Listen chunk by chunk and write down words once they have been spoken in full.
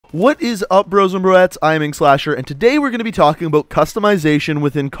What is up, bros and broettes? I'm Inkslasher, and today we're going to be talking about customization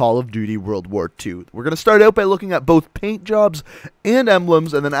within Call of Duty World War II. We're going to start out by looking at both paint jobs and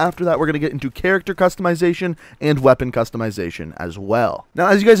emblems, and then after that we're going to get into character customization and weapon customization as well. Now,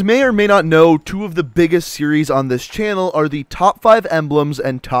 as you guys may or may not know, two of the biggest series on this channel are the top 5 emblems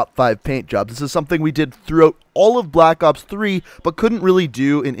and top 5 paint jobs. This is something we did throughout all of Black Ops 3, but couldn't really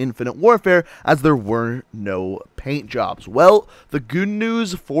do in Infinite Warfare as there were no paint jobs. Well, the good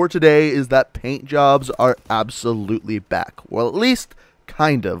news for today is that paint jobs are absolutely back. Well, at least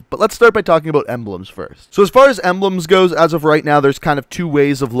kind of, but let's start by talking about emblems first. So as far as emblems goes, as of right now, there's kind of two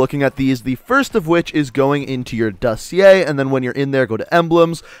ways of looking at these. The first of which is going into your dossier, and then when you're in there, go to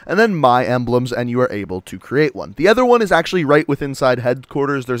emblems, and then my emblems, and you are able to create one. The other one is actually right within inside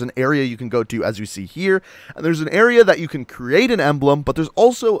headquarters. There's an area you can go to, as you see here, and there's an area that you can create an emblem, but there's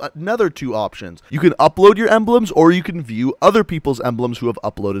also another two options. You can upload your emblems, or you can view other people's emblems who have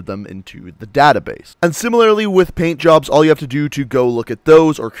uploaded them into the database. And similarly with paint jobs, all you have to do to go look at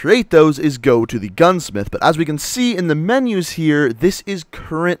those or create those is go to the gunsmith. But as we can see in the menus here, this is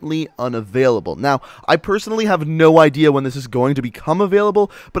currently unavailable. Now, I personally have no idea when this is going to become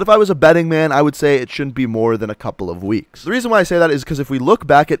available, but if I was a betting man, I would say it shouldn't be more than a couple of weeks. The reason why I say that is because if we look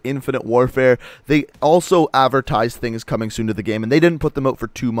back at Infinite Warfare, they also advertised things coming soon to the game, and they didn't put them out for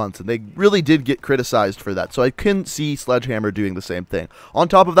 2 months, and they really did get criticized for that. So I couldn't see Sledgehammer doing the same thing. On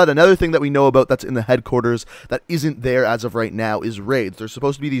top of that, another thing that we know about that's in the headquarters that isn't there as of right now is raids. There's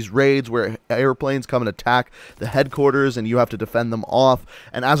supposed to be these raids where airplanes come and attack the headquarters and you have to defend them off,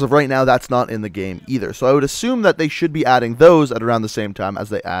 and as of right now that's not in the game either. So I would assume that they should be adding those at around the same time as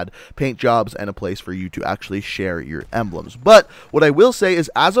they add paint jobs and a place for you to actually share your emblems. But what I will say is,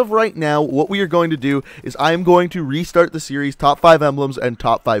 as of right now, what we are going to do is I am going to restart the series top 5 emblems and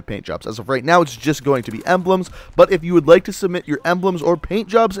top 5 paint jobs. As of right now, it's just going to be emblems, but if you would like to submit your emblems or paint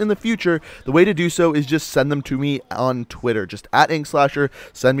jobs in the future, the way to do so is just send them to me on Twitter, just at Inkslasher.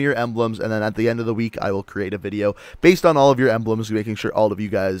 Send me your emblems, and then at the end of the week I will create a video based on all of your emblems, making sure all of you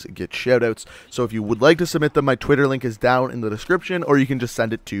guys get shoutouts. So if you would like to submit them, my Twitter link is down in the description, or you can just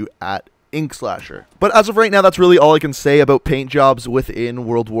send it to at Inkslasher. But as of right now, that's really all I can say about paint jobs within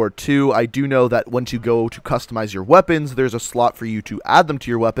World War II. I do know that once you go to customize your weapons, there's a slot for you to add them to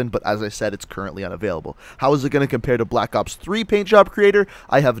your weapon, but as I said, it's currently unavailable. How is it going to compare to Black Ops 3 paint job creator?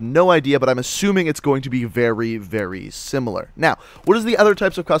 I have no idea, but I'm assuming it's going to be very, very similar. Now, what is the other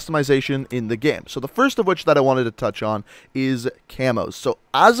types of customization in the game? So the first of which that I wanted to touch on is camos. So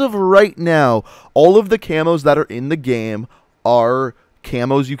as of right now, all of the camos that are in the game are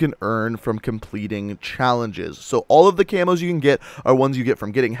camos you can earn from completing challenges. So all of the camos you can get are ones you get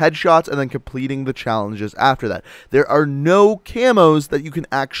from getting headshots and then completing the challenges after that. There are no camos that you can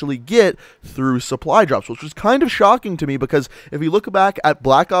actually get through supply drops, which was kind of shocking to me, because if you look back at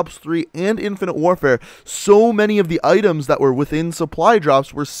Black Ops 3 and Infinite Warfare, so many of the items that were within supply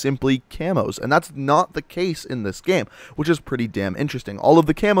drops were simply camos, and that's not the case in this game, which is pretty damn interesting. All of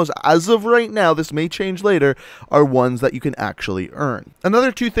the camos as of right now, this may change later, are ones that you can actually earn.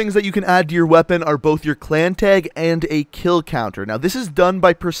 Another two things that you can add to your weapon are both your clan tag and a kill counter. Now, this is done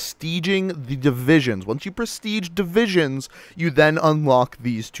by prestiging the divisions. Once you prestige divisions, you then unlock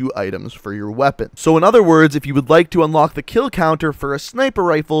these two items for your weapon. So in other words, if you would like to unlock the kill counter for a sniper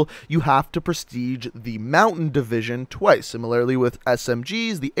rifle, you have to prestige the mountain division twice. Similarly with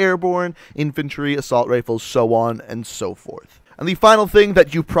SMGs, the airborne, infantry, assault rifles, so on and so forth. And the final thing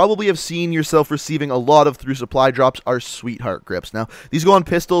that you probably have seen yourself receiving a lot of through supply drops are sweetheart grips. Now, these go on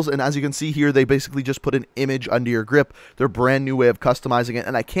pistols, and as you can see here, they basically just put an image under your grip. They're a brand new way of customizing it,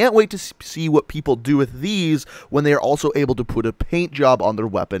 and I can't wait to see what people do with these when they are also able to put a paint job on their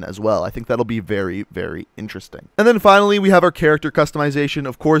weapon as well. I think that'll be very, very interesting. And then finally, we have our character customization.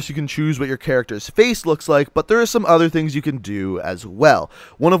 Of course, you can choose what your character's face looks like, but there are some other things you can do as well.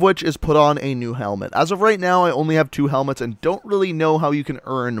 One of which is put on a new helmet. As of right now, I only have 2 helmets and don't really know how you can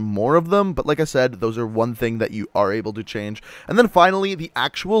earn more of them, but like I said, those are one thing that you are able to change. And then finally, the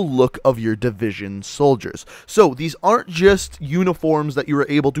actual look of your division soldiers. So these aren't just uniforms that you are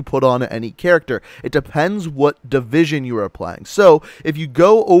able to put on any character. It depends what division you are applying. So if you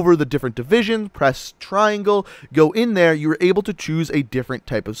go over the different divisions, press triangle, go in there, you're able to choose a different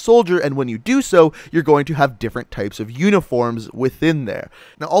type of soldier, and when you do so, you're going to have different types of uniforms within there.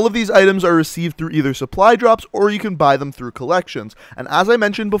 Now, all of these items are received through either supply drops, or you can buy them through collectibles. selections. And as I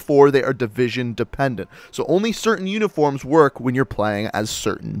mentioned before, they are division dependent. So only certain uniforms work when you're playing as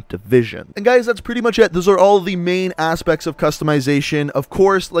certain division. And guys, that's pretty much it. Those are all the main aspects of customization. Of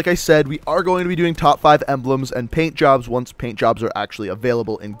course, like I said, we are going to be doing top 5 emblems and paint jobs once paint jobs are actually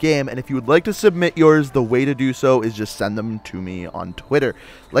available in game. And if you would like to submit yours, the way to do so is just send them to me on Twitter.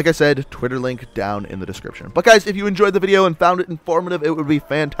 Like I said, Twitter link down in the description. But guys, if you enjoyed the video and found it informative, it would be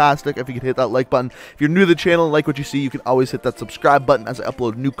fantastic if you could hit that like button. If you're new to the channel and like what you see, you can always hit that subscribe button as I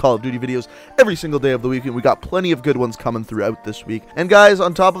upload new Call of Duty videos every single day of the week, and we got plenty of good ones coming throughout this week. And guys,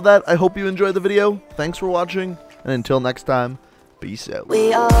 on top of that, I hope you enjoyed the video. Thanks for watching, and until next time, peace out.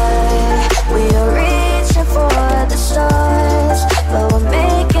 We are reaching for the stars, but we're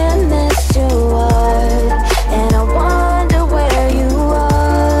making this too hard.